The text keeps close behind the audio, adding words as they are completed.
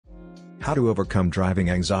How to overcome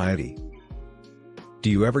driving anxiety.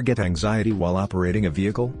 Do you ever get anxiety while operating a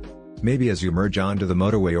vehicle? Maybe as you merge onto the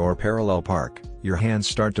motorway or parallel park, your hands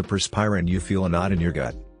start to perspire and you feel a knot in your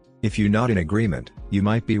gut. If you nod in agreement, you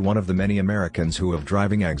might be one of the many Americans who have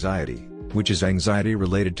driving anxiety, which is anxiety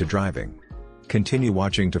related to driving. Continue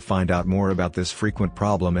watching to find out more about this frequent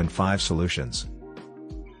problem and 5 solutions.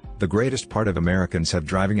 The greatest part of Americans have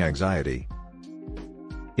driving anxiety.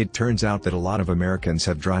 It turns out that a lot of Americans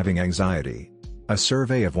have driving anxiety. A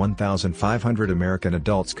survey of 1,500 American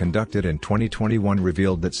adults conducted in 2021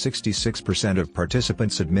 revealed that 66% of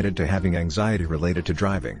participants admitted to having anxiety related to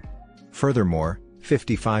driving. Furthermore,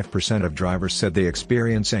 55% of drivers said they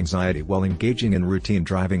experience anxiety while engaging in routine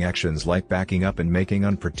driving actions like backing up and making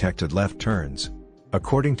unprotected left turns.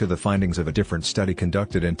 According to the findings of a different study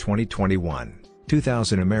conducted in 2021,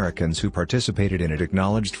 2,000 Americans who participated in it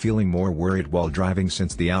acknowledged feeling more worried while driving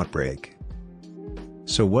since the outbreak.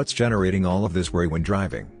 So what's generating all of this worry when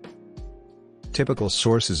driving? Typical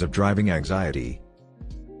sources of driving anxiety.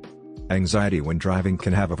 Anxiety when driving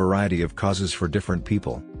can have a variety of causes for different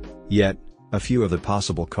people. Yet, a few of the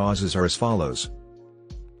possible causes are as follows.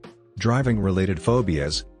 Driving-related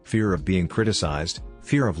phobias, fear of being criticized,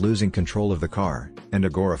 fear of losing control of the car, and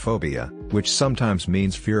agoraphobia, which sometimes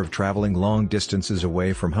means fear of traveling long distances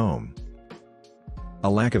away from home. A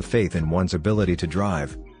lack of faith in one's ability to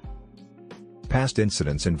drive. Past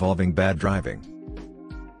incidents involving bad driving.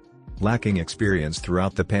 Lacking experience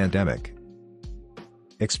throughout the pandemic.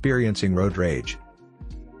 Experiencing road rage.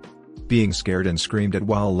 Being scared and screamed at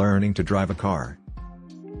while learning to drive a car.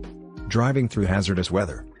 Driving through hazardous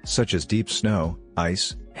weather, such as deep snow,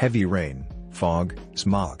 ice, heavy rain, fog,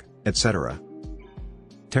 smog, etc.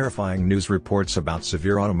 Terrifying news reports about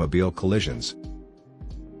severe automobile collisions.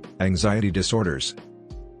 Anxiety disorders.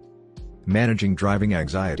 Managing driving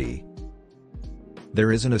anxiety.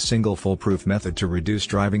 There isn't a single foolproof method to reduce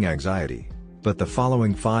driving anxiety, but the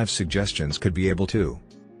following 5 suggestions could be able to.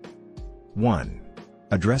 1.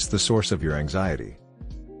 Address the source of your anxiety.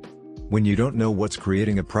 When you don't know what's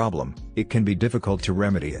creating a problem, it can be difficult to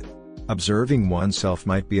remedy it. Observing oneself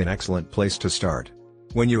might be an excellent place to start.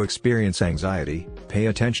 When you experience anxiety, pay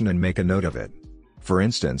attention and make a note of it. For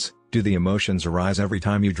instance, do the emotions arise every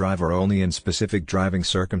time you drive or only in specific driving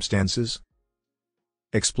circumstances?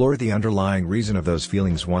 Explore the underlying reason of those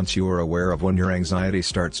feelings once you are aware of when your anxiety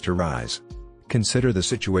starts to rise. Consider the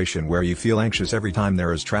situation where you feel anxious every time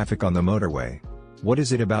there is traffic on the motorway. What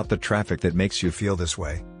is it about the traffic that makes you feel this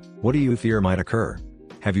way? What do you fear might occur?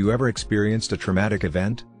 Have you ever experienced a traumatic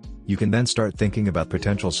event? You can then start thinking about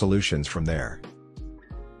potential solutions from there.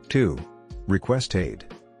 2. Request aid.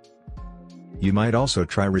 You might also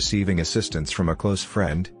try receiving assistance from a close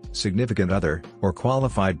friend, significant other, or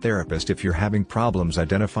qualified therapist if you're having problems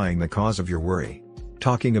identifying the cause of your worry.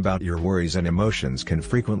 Talking about your worries and emotions can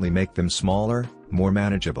frequently make them smaller, more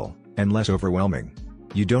manageable, and less overwhelming.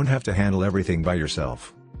 You don't have to handle everything by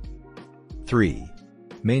yourself. 3.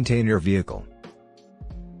 Maintain your vehicle.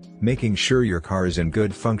 Making sure your car is in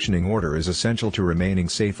good functioning order is essential to remaining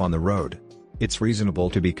safe on the road. It's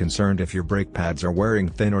reasonable to be concerned if your brake pads are wearing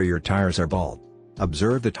thin or your tires are bald.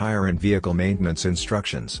 Observe the tire and vehicle maintenance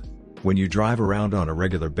instructions. When you drive around on a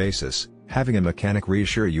regular basis, having a mechanic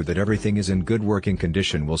reassure you that everything is in good working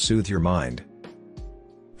condition will soothe your mind.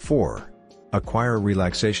 4. Acquire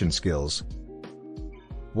relaxation skills.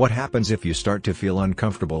 What happens if you start to feel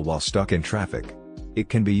uncomfortable while stuck in traffic? It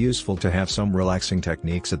can be useful to have some relaxing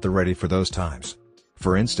techniques at the ready for those times.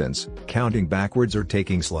 For instance, counting backwards or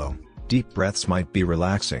taking slow, deep breaths might be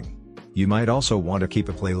relaxing. You might also want to keep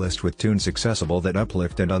a playlist with tunes accessible that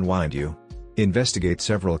uplift and unwind you. Investigate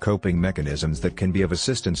several coping mechanisms that can be of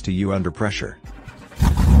assistance to you under pressure.